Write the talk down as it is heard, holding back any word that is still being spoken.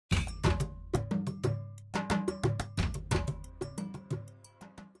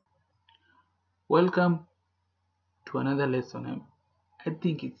Welcome to another lesson. I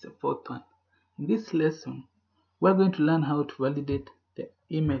think it's the fourth one. In this lesson, we're going to learn how to validate the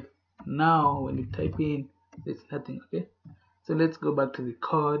email. Now, when you type in, there's nothing, okay? So let's go back to the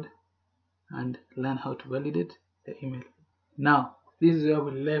code and learn how to validate the email. Now, this is where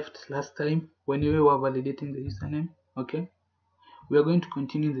we left last time when we were validating the username, okay? We are going to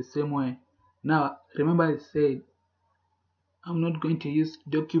continue the same way. Now, remember I said I'm not going to use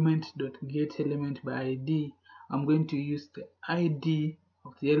document.getElement by ID. I'm going to use the ID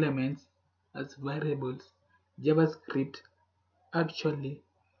of the elements as variables. JavaScript actually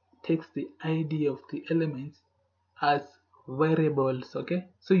takes the ID of the elements as variables, okay?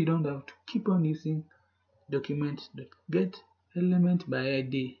 So you don't have to keep on using document.getElement by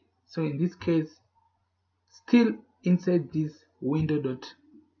ID. So in this case, still inside this window.load,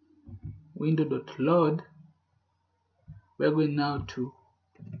 we're going now to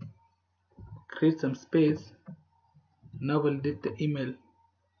create some space. Now validate the email.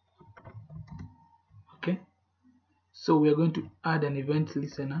 Okay, so we are going to add an event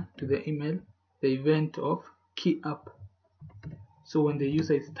listener to the email, the event of key up. So when the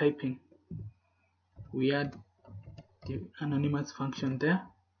user is typing, we add the anonymous function there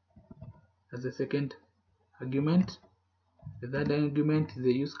as the second argument. The third argument is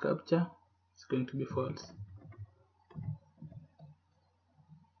the use captcha. It's going to be false.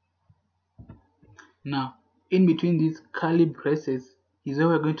 Now, in between these curly braces is where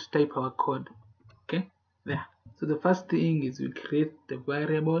we're going to type our code. Okay, there. So the first thing is we create the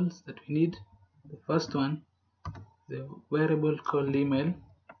variables that we need. The first one, the variable called email,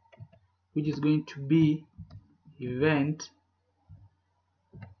 which is going to be event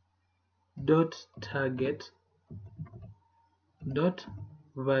dot target dot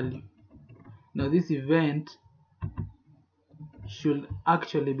value. Now this event should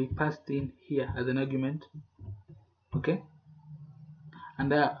actually be passed in here as an argument, okay?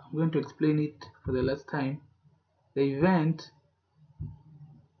 And I'm going to explain it for the last time. The event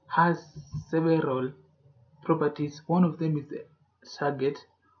has several properties. One of them is the target,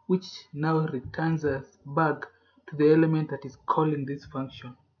 which now returns us back to the element that is calling this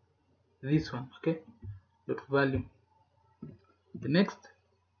function, this one, okay, dot value. The next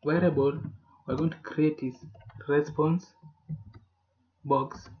variable we're going to create is response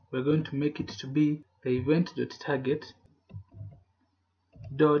box. We're going to make it to be the event dot target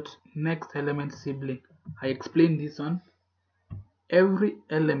dot next element sibling. I explained this one. Every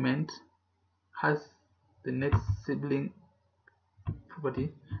element has the next sibling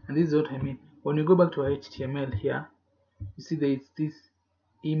property, and this is what I mean. When you go back to our HTML here, you see there is this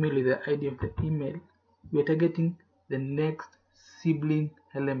email with the ID of the email. We are targeting the next sibling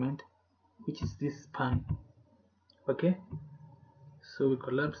element, which is this span. Okay, so we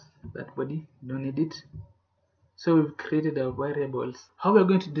collapse that body, don't need it. So we've created our variables. How we're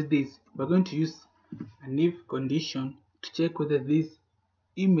going to do this? We're going to use an if condition to check whether this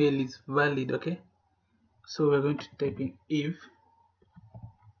email is valid, okay? So we're going to type in if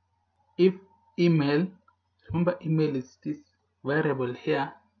email, remember email is this variable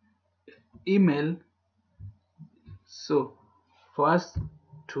here, email. So for us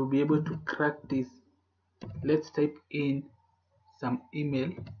to be able to crack this, let's type in some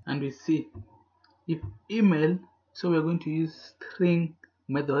email and we see if email. So we're going to use string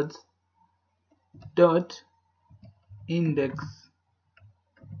methods dot index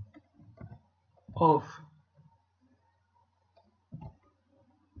of.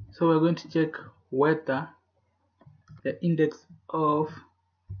 So we're going to check whether the index of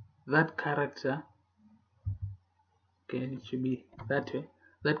that character, okay, it should be that way,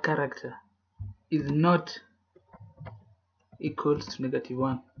 that character is not equals to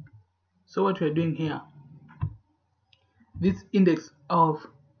 -1. So what we're doing here, this index of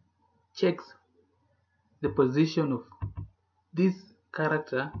checks the position of this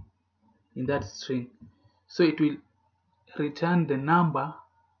character in that string. So it will return the number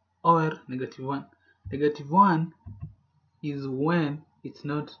or -1. -1 is when it's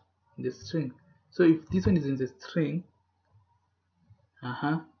not in the string. So if this one is in the string,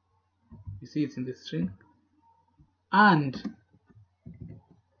 you see it's in the string, and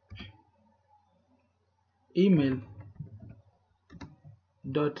email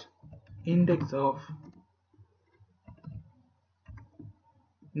dot index of,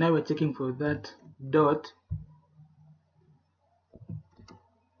 now we're checking for that dot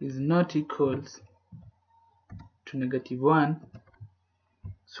is not equals to -1.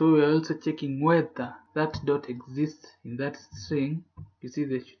 So we're also checking whether that dot exists in that string. You see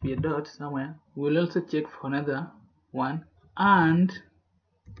there should be a dot somewhere. We'll also check for another one, and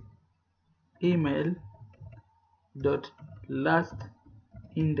email dot last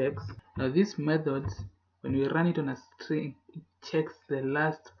index. Now these methods, when we run it on a string, it checks the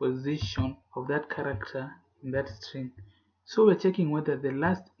last position of that character in that string. So we're checking whether the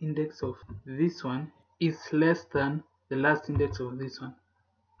last index of this one is less than the last index of this one.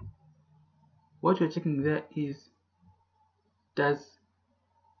 What we're checking there is, does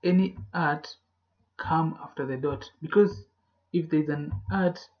any art come after the dot? Because if there's an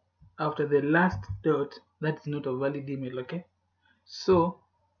art after the last dot, that's not a valid email, okay? So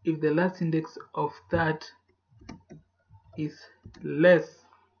if the last index of that is less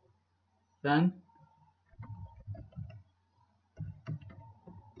than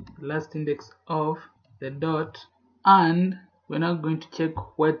the last index of the dot, and we're now going to check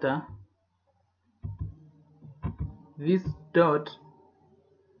whether this dot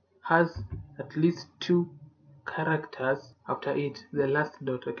has at least 2 characters after it, the last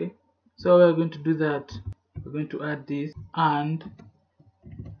dot, okay? So we're going to do that. We're going to add this, and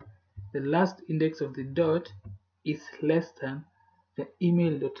the last index of the dot is less than the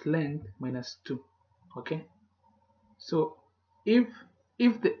email.length minus 2, okay? So if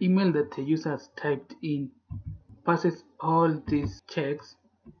the email that the user has typed in passes all these checks,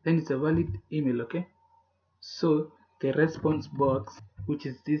 then it's a valid email, okay? So the response box, which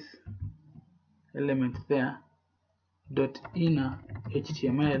is this element there, dot inner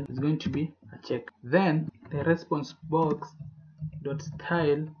HTML, is going to be a check. Then the response box dot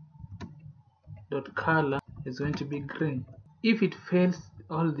style dot color is going to be green. If it fails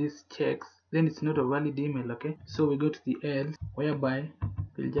all these checks, then it's not a valid email, okay? So we go to the else, whereby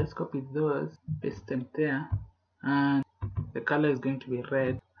we'll just copy those, paste them there, and the color is going to be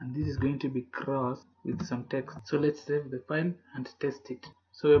red, and this is going to be crossed with some text. So let's save the file and test it.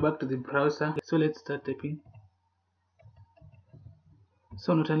 So we're back to the browser. So let's start typing.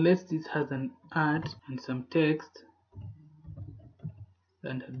 So not unless this has an art and some text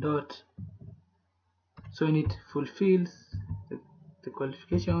and a dot. So when it fulfills the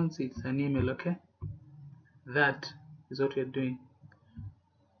qualifications, it's an email, okay? That is what we're doing.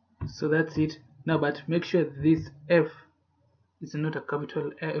 So that's it. Now, but make sure this F is not a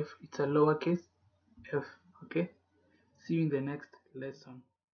capital F, it's a lowercase f, okay? See you in the next lesson.